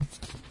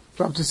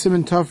We're up to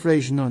Siman Tov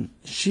Reish Nun.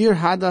 Shir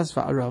Hadas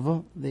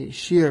va'arava, the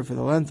shear for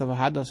the length of a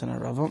Hadas and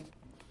Arava.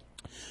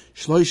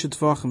 Shloisha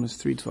Tvachim is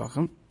 3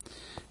 Tvachim.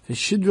 The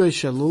Shidrei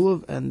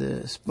Shalulav, and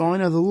the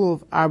spine of the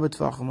Lulav, Arba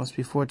Tvachim, must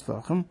be 4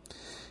 Tvachim.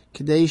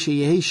 Kedei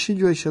sheyehi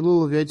Shidrei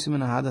Shalulav yotzim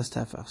min Hadas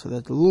Tefach, so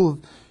that the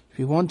Lulav, if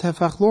you want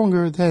Tefach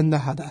longer than the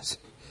Hadas.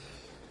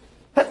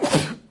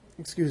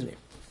 Excuse me.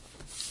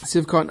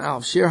 Sivkot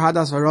Alf. Shir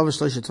Hadas v'arava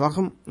Shloisha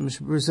Tvachim.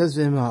 Mishabur says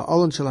v'im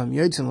ha'olon shalom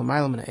yotzim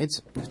l'maylam min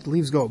ha'etz. If the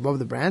leaves go above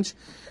the branch,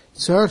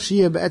 tzarech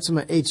shiyeh be'etzim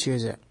ha'etz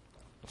shear.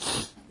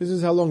 This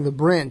is how long the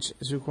branch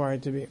is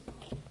required to be.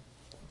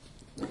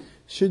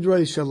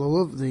 Shidrei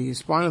Shalulav, the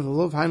spine of the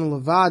lulav, hainu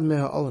levad me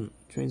ha'olon,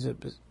 which means that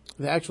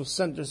the actual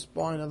center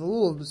spine of the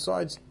lulav,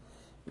 besides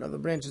the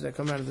branches that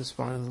come out of the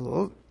spine of the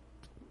lulav.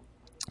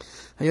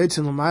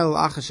 Hayotzim l'maylam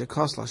achash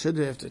shekos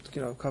la'shidrei. If it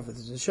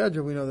covers the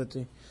shedra, we know that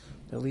the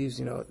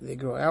leaves, they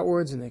grow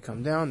outwards and they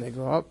come down, they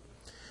grow up.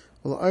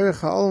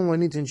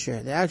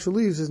 The actual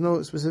leaves has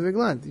no specific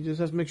length. You just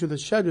have to make sure the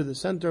shedra, the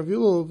center of your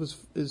lulav,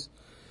 is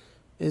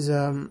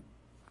 4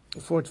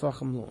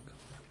 Tvachim long.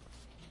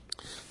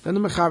 Then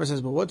the Mechaber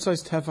says, but what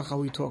size tefach are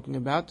we talking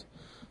about?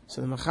 So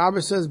the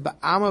Mechaber says,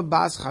 Ba'ama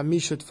bas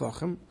chamisha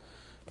Tvachim.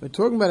 We're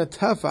talking about a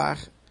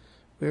tefach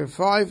where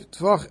 5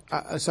 Tvach,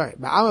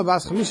 Ba'ama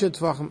bas chamisha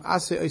Tvachim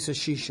ase oisa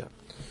shisha.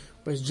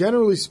 But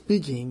generally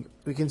speaking,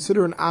 we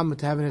consider an amma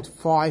to having it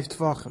 5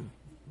 Tvachim.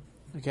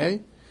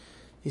 Okay?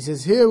 He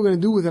says here we're going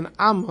to do with an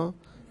amma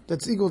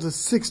that's equal to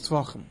 6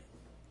 Tvachim,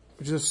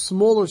 which is a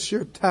smaller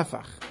sheer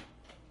tefach.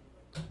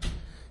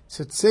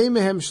 So tzei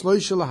mehem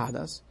shloisha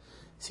lahadas.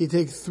 So you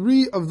take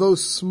 3 of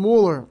those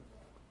smaller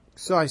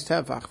size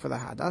tefach for the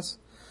hadas.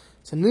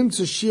 So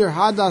nimtzu sheer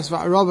hadas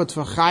va'arava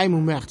tvachayim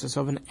umechta.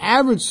 So of an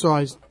average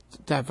size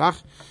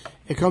tefach,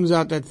 it comes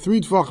out that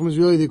 3 Tvachim is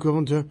really the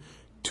equivalent to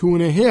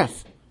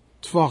 2.5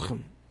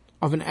 Tvachim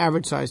of an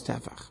average size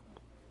tefach.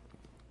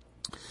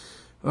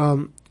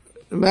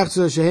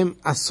 Mechza shehem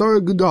asar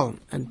gudalim,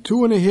 and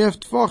 2.5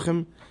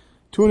 Tvachim,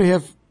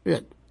 2.5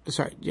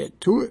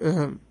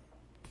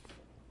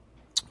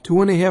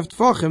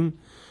 Tvachim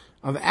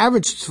of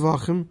average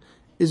Tvachim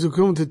is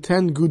equivalent to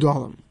 10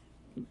 gudalim.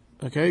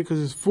 Okay,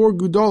 because it's 4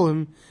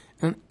 gudalim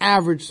an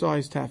average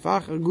size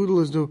tefach. A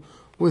gudal is the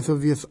width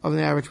of an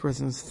average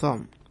person's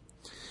thumb.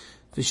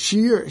 The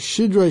shear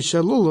shidrei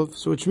shalulav,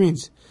 so which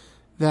means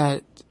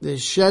that the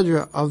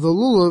shedra of the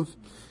lulav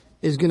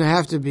is going to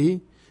have to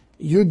be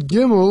Yud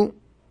Gimel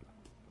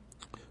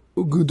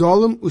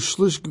Gudalim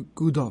Ushlish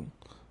Gudal.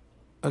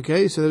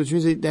 Okay, so which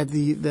means that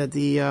the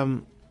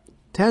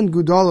 10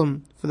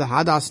 Gudalim for the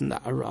Hadas and the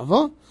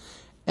Arava,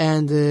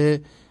 and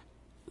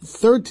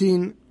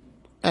 13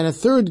 and a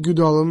third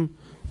Gudalim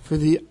for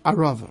the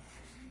Arava.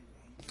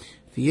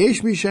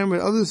 V'yesh Mishem,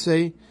 where others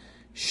say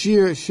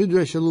Shir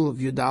Shidrei Shalulav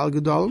Yudal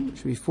Gudalim,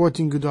 should be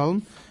 14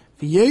 Gudalim.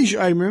 V'yesh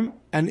Aimrim,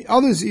 and the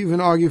others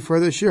even argue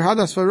further, Shir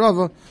Hadas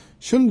V'Arava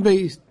shouldn't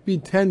be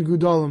 10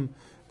 Gudalim,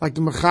 like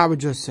the Mechaber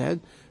just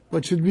said,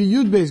 but should be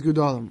Yud Beis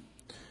Gudalim.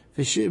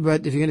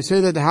 But if you're going to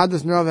say that the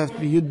Hadas and Arava have to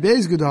be Yud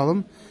Beis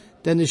Gudalim,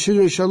 then the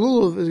Shidrei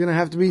Shalulav is going to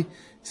have to be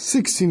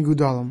 16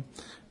 Gudalim.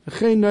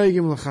 V'chein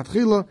noigim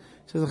l'chatchila,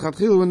 says the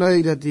Chatchila will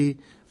noig that the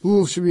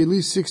lulav should be at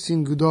least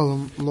 16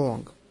 Gudalim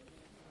long.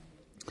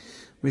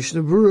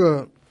 Mishnah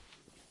Berurah,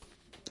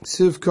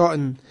 Siv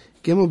Cotton,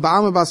 Gimel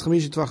Ba'ama Bas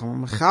Chamisha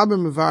Tvachim. Mechaber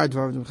Mevar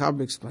Dvar, the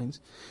Mechaber explains,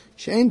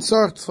 She'ein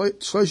tzarech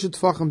shloisha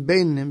Tvachim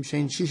beinim,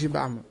 she'ein shisha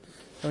ba'ama.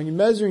 So when you're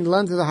measuring the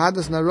length of the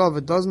Hadas and Arava,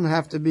 it doesn't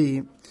have to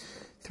be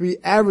 3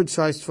 average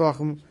sized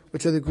Tvachim,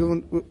 which are the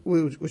equivalent,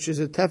 which is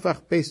a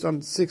tefach based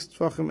on 6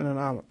 Tvachim in an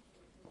amma.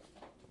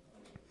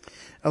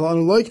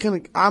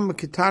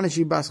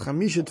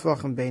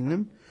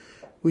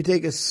 We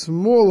take a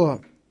smaller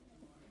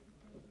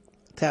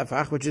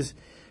tefach, which is,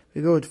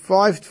 we go with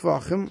 5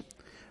 Tvachim,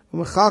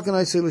 we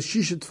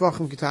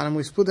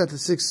split that to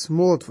 6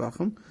 smaller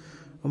Tvachim,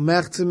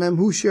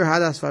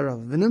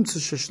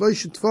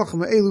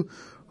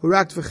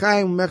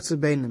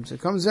 so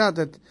it comes out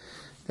that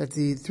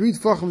the 3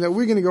 Tvachim that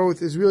we're going to go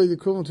with is really the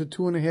equivalent to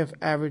 2.5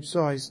 average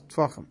size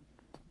Tvachim.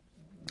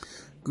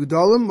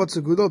 Gudalim, what's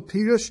a Gudal?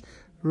 Pirush,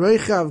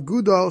 Reichav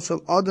Gudal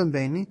shal Adam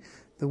Beini,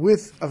 the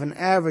width of an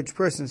average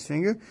person's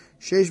finger,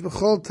 Sheish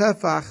B'chol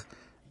Tefach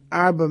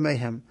Arba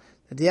Mehem,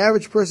 that the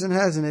average person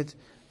has in it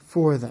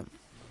 4 of them.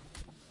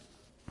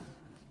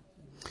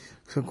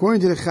 So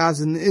according to the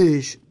Chazan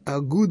Ish,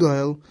 a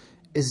Gudal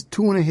is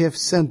 2.5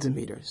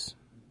 centimeters.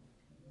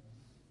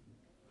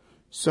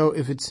 So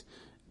if it's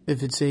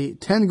a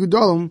 10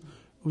 Gudalim, it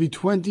will be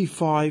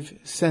 25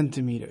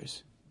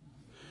 centimeters.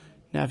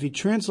 Now if you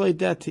translate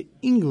that to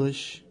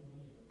English,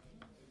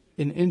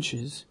 in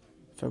inches,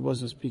 if I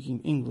wasn't speaking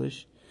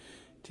English,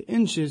 to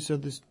inches, so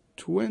there's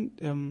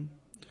 20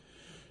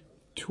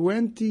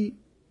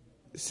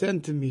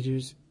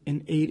 centimeters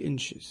in 8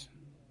 inches.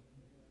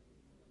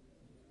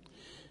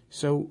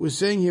 So we're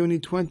saying here we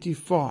need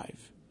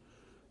 25.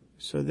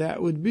 So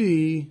that would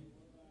be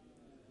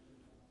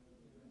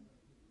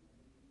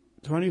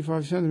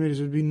 25 centimeters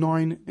would be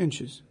 9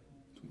 inches.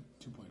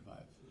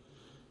 2.5.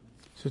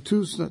 So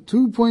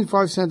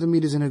 2.5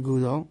 centimeters in a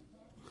gudal.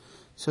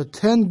 So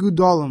 10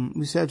 gudalim,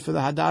 we said for the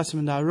hadassim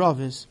and the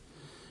aravis,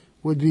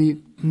 would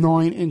be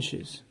 9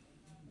 inches.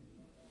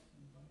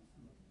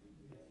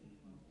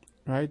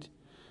 Right?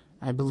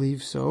 I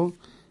believe so.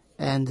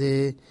 And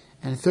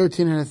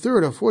 13 and a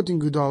third, or 14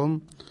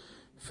 gudalim,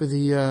 for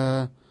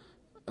the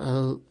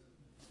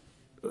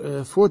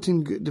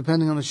 14,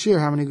 depending on the shear,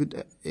 how many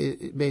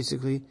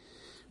basically,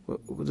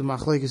 the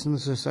machlekes in the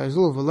size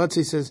lulav. But let's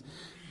say it says,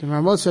 the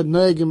Ramah said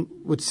noegim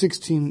with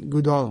 16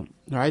 gudalim.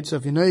 Right? So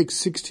if you noeg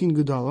 16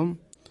 gudalim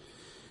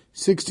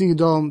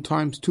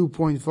times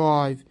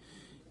 2.5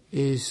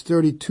 is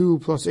 32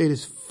 plus 8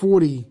 is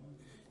 40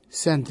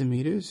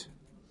 centimeters.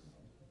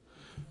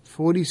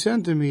 40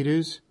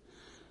 centimeters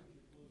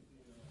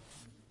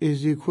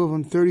is the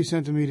equivalent, 30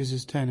 centimeters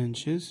is 10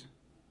 inches.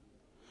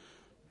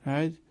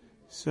 Right?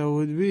 So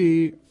it would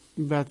be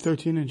about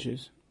 13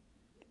 inches.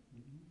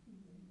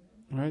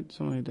 Right?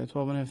 Something like that.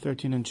 12 and a half,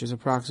 13 inches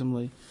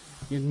approximately.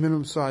 Your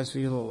minimum size for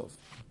your lulav.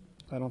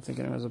 I don't think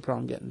anyone has a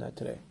problem getting that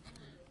today.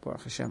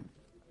 Baruch Hashem.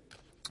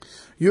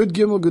 Yud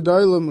Gimel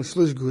Gedalim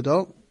Ushlish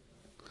Gudal.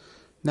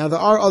 Now there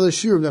are other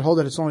shiurim that hold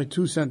that it's only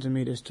 2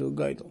 centimeters to a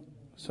geidel.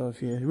 So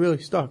if you're really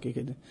stuck, you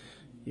can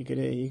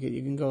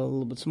go a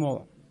little bit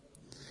smaller.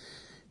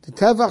 The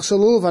tevach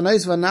shalul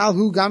v'nais v'nal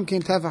hu gam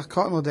kein tevach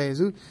katan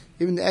l'deizu.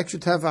 Even the extra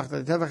tevach,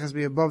 the tevach has to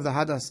be above the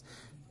hadas,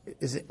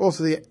 is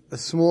also the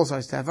small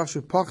size tevach.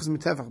 Shupachas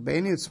mit tevach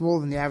beini. It's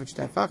smaller than the average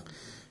tevach.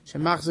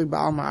 Shemachzik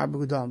ba'al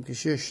ma'arba gudalim.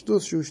 Kishir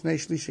shtus shu shnei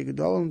shlishi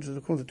gudalim, which is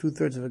equivalent to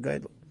 2/3 of a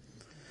geidel.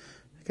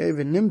 Okay,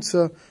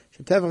 v'nimtza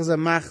shetevach zeh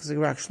machzik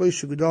rak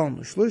shlishi gudalim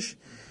l'shlish.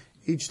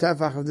 Each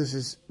tefach of this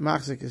is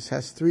machzik,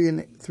 has 3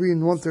 and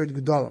 1/3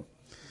 gudalim.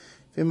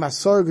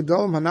 V'masar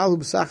gudalim hanalu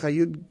b'sacha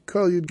yud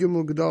kol yud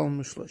gimel gudalim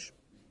mishlish.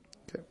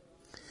 Okay,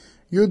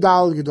 yud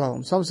dal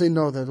gudalim. Some say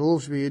no, that the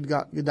lulav should be yud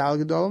dal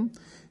gudalim.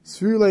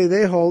 Svirulei,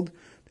 they hold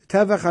the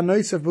tefach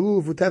hanoisef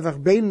b'lulav u'tefach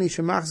beinni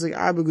shemachzik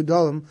arba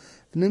gudalim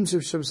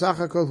v'nimsif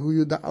shemsacha kol hu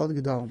yud dal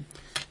gudalim.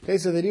 They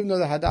say that even though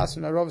the hadas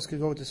and aravis could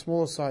go with the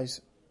smaller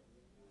size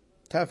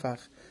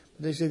tefach, but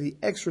they say the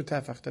extra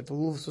tefach, that the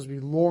lulav is supposed to be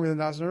longer than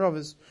hadas and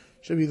aravis,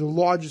 should be the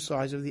larger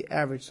size of the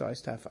average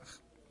size tefach.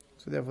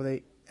 So therefore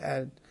they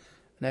add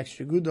an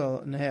extra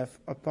gudal and a half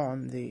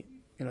upon the,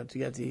 to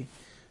get the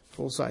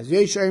full size.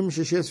 And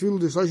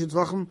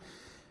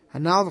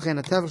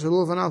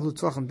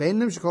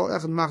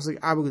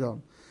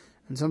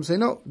some say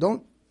no,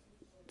 don't.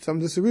 Some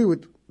disagree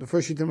with the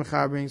first sheet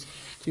Mechaber brings.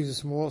 To use a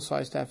small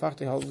size tefach,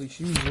 they hold use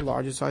the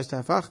larger size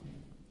tefach.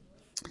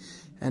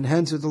 And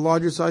hence with the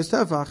larger size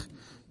tefach,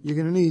 you're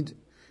going to need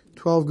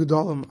 12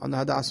 gudalim on the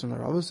hadas and the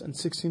aravos, and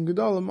 16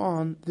 gudalim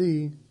on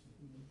the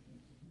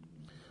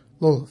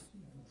lulav.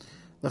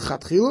 The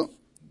chatchila,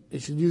 you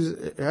should use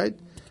it, right?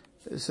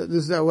 So this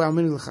is that way I'm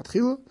meaning the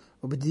chatchila.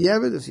 But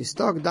b'diavad, if you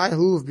stuck, dai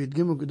lulav b'yid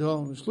gimel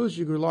gudalim shlush,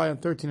 you can rely on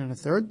 13 and a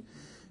third.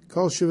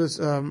 Kol shivas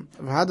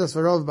hadas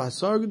v'arav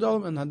b'asar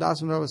gudalim, and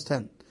hadas and aravos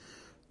 10.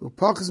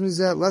 Upachas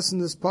mizeh, less than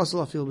this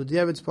possible, I feel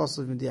b'diavad, it's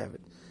possible b'diavad.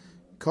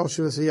 Kol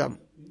shivas yam.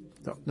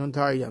 No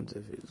entire yam,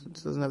 it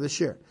doesn't have the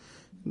share.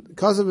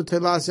 Because of the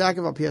telas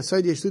Yaakov al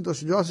piasaydi yeshluto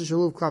shidrosi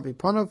shalulav klapi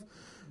panav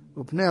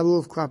upnei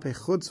lulav klapi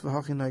chutz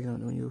v'hachin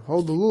nagnon. When you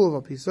hold the lulav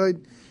al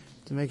piasaydi,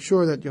 to make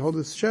sure that you hold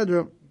the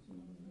shedra,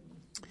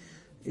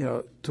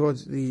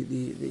 towards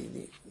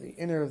the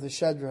inner of the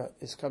shedra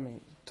is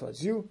coming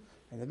towards you,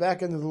 and the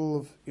back end of the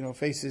lulav,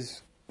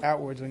 faces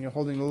outwards when you're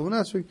holding the lulav and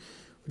asrig,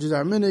 which is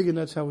our minig, and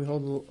that's how we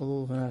hold the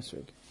lulav and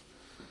asrig.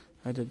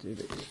 That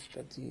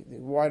the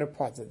wider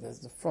part, that there's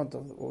the front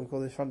of what we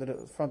call the front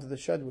of the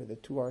shed, where the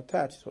two are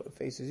attached, so it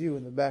faces you,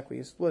 and the back where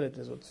you split it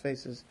is what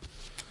faces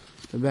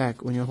the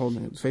back when you're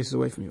holding it. It faces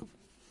away from you.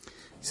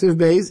 Siv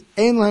Beis,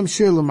 Ein Lahem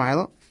Shir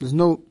L'Mayla. There's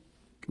no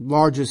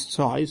largest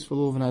size for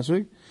lulav and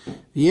asrig.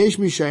 V'yesh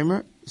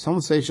mishamer. Some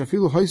say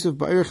shafilu hoisav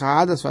ba'irich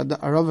ha'adas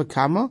v'arava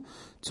kama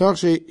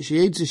tzarch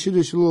sheyetzi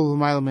shidush lulav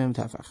l'mayla me'em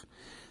tefach.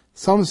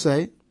 Some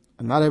say,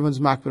 and not everyone's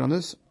makbid on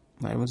this,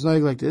 not everyone's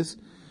knowing like this,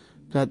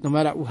 that no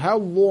matter how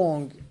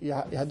long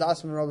your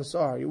hadas and aravos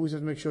are, you always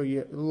have to make sure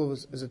your lulav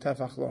is a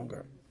tefach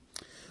longer.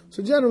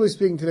 So generally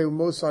speaking, today with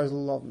most size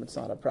lulav, it's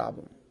not a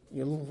problem.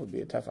 Your lulav would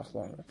be a tefach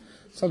longer.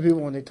 Some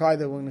people, when they tie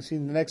that, we're going to see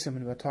in the next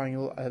segment about tying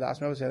your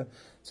hadas and aravos,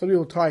 some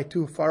people tie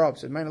too far up,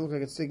 so it might not look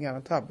like it's sticking out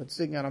on top, but it's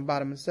sticking out on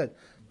bottom instead.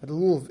 But the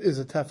lulav is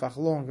a tefach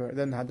longer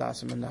than the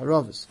hadas and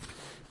aravos,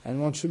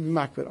 and one should be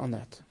makbid on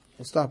that.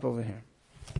 We'll stop over here.